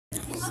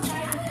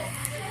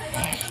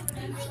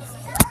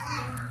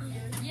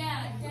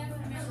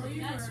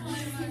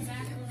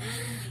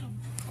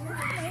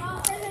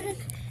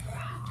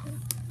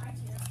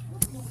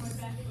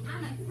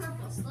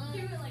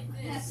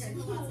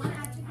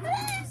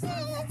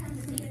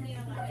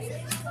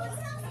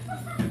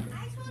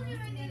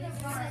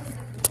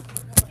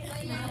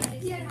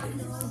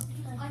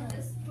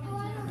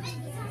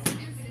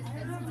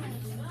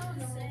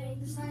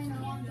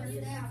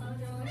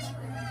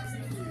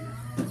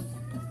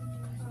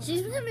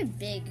She's becoming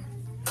big.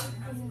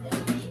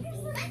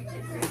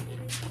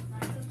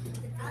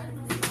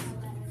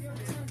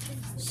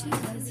 She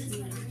was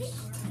huge.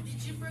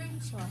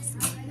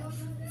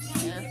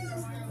 Yeah.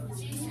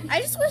 I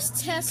just wish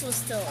Tess was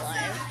still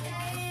alive.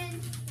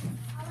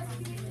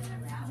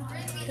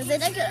 Because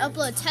then I could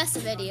upload Tess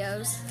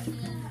videos.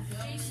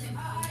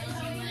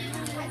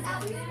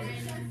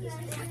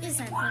 What is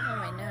that thing on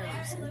my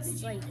nose?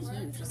 It's like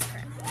huge as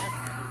crap.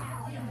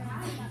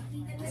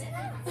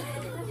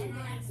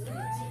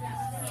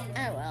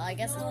 Oh well, I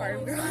guess it's part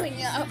of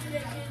growing up.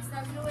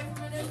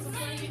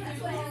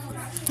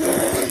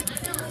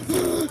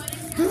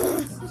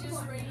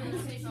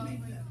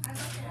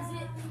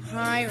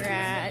 Hi,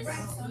 Rat.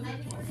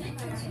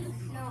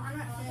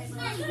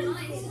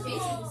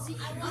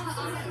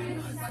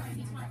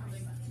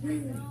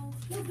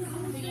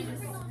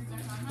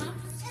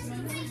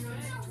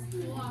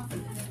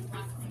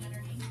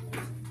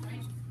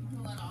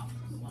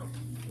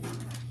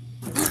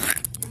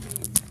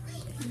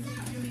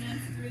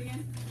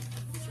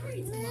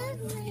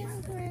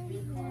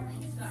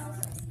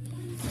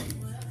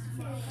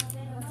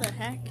 What the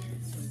heck?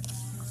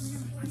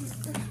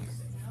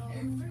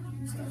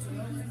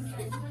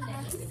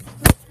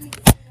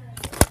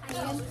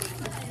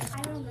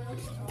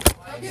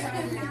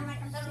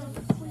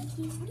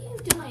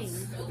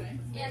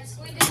 Yes,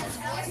 we did.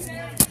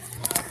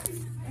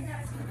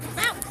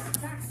 Ow!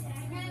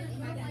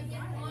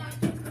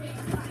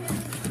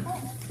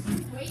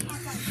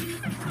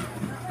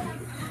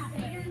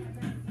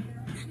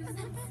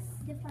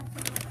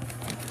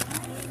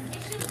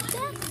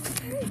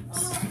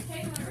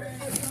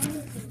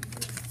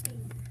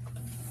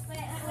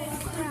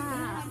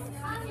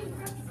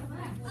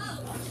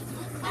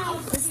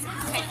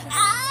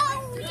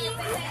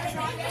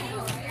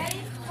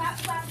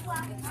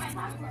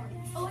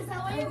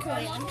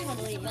 Okay, I'm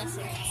totally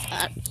messing this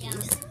up.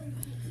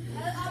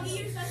 I'll be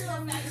your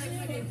special effects.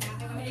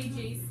 Hey,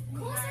 Jace.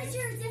 Cool says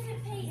you're a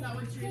different page. Is that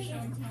what you're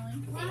showing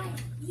telling?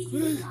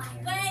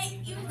 Wait,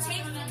 you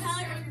changed the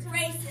color of your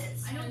braces.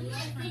 I don't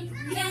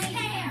your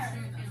hair.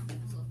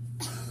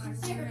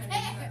 Your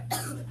hair.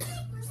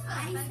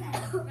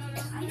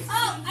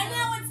 Oh, I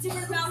know what's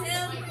different about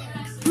him.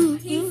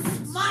 He's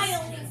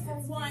smiling for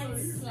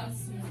once.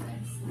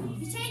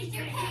 You changed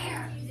your hair.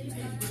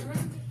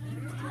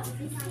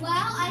 Well,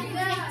 I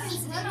got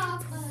his hood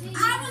off. I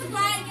was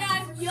glad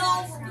that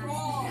y'all were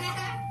wrong.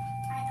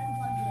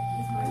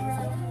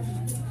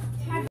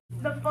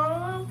 The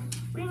following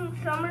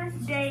Summer's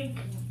Day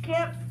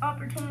camp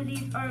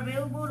opportunities are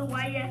available to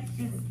YES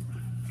students.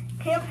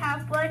 Camp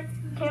Half-Blood,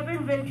 Camp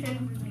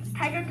Invention,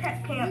 Tiger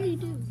Tech Camp,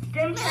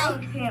 STEM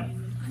Challenge Camp,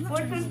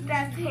 Sports and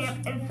Stats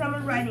Camp, and Summer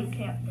Writing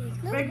Camp.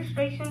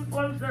 Registration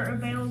forms are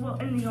available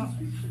in the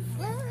office.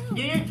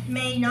 Students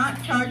may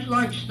not charge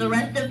lunch the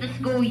rest of the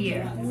school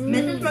year.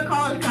 Mrs.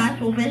 McCall's class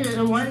will visit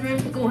a one-room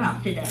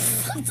schoolhouse today.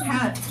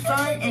 Have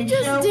fun and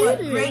show what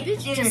great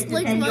students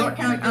attend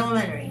Yorktown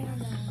Elementary.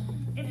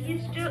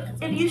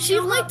 She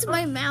liked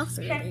my mouth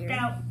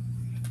earlier.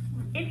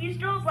 If you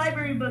still have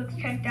library books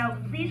checked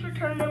out, please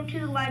return them to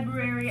the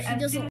library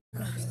as soon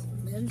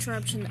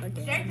Interruption as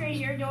again. decorate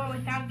your door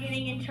without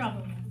getting in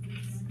trouble.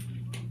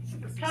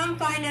 Come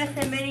find us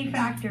at Mini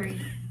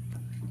Factory.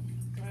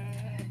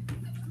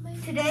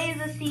 Today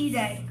is a C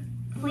Day.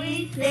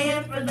 Please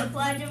stand for the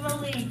Pledge of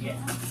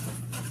Allegiance.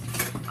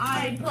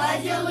 I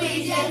pledge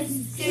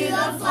allegiance to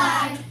the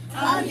flag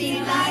of the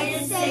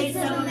United States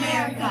of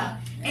America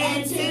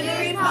and to the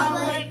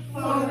republic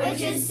for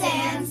which it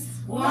stands,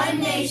 one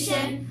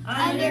nation,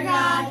 under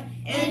God,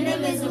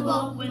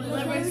 indivisible, with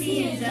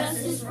liberty and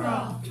justice for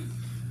all.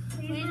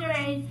 Please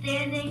remain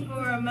standing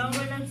for a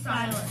moment of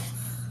silence.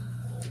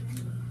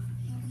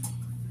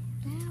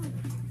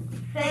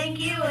 Thank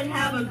you and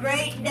have a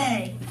great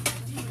day.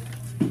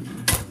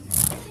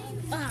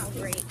 Oh,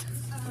 great.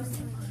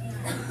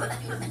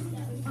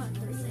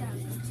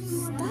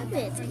 Stop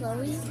it,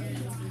 Chloe.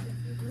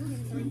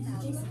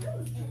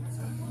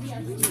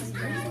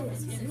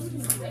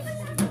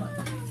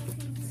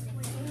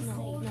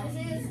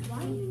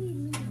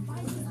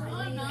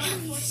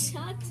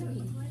 Shot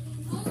me.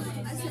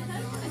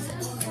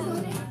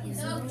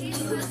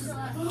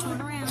 Turn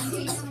around.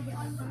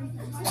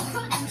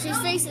 She's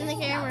facing the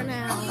camera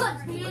now.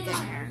 Look at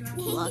her.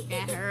 Look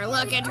at her.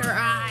 Look at her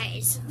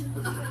eyes.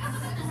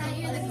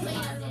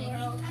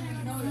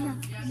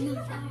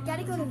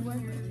 Gotta go to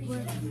work.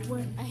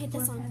 I hate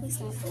this song. Please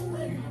stop.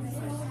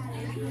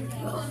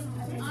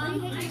 Why do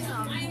you hate this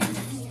song?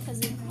 Because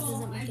it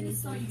doesn't make any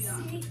sense.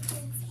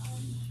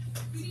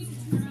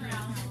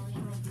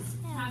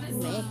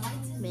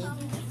 Me.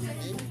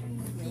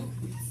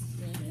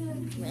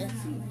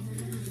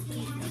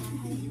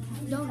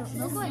 No,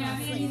 going off.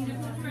 I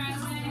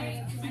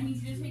need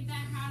you to take that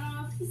hat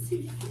off.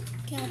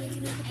 Callie, can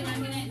you put the And I'm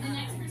gonna, the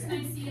next person I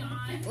see on.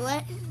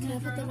 What? Can I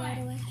put the right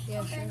away?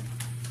 Yeah, sure.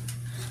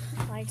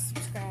 Like,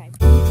 subscribe.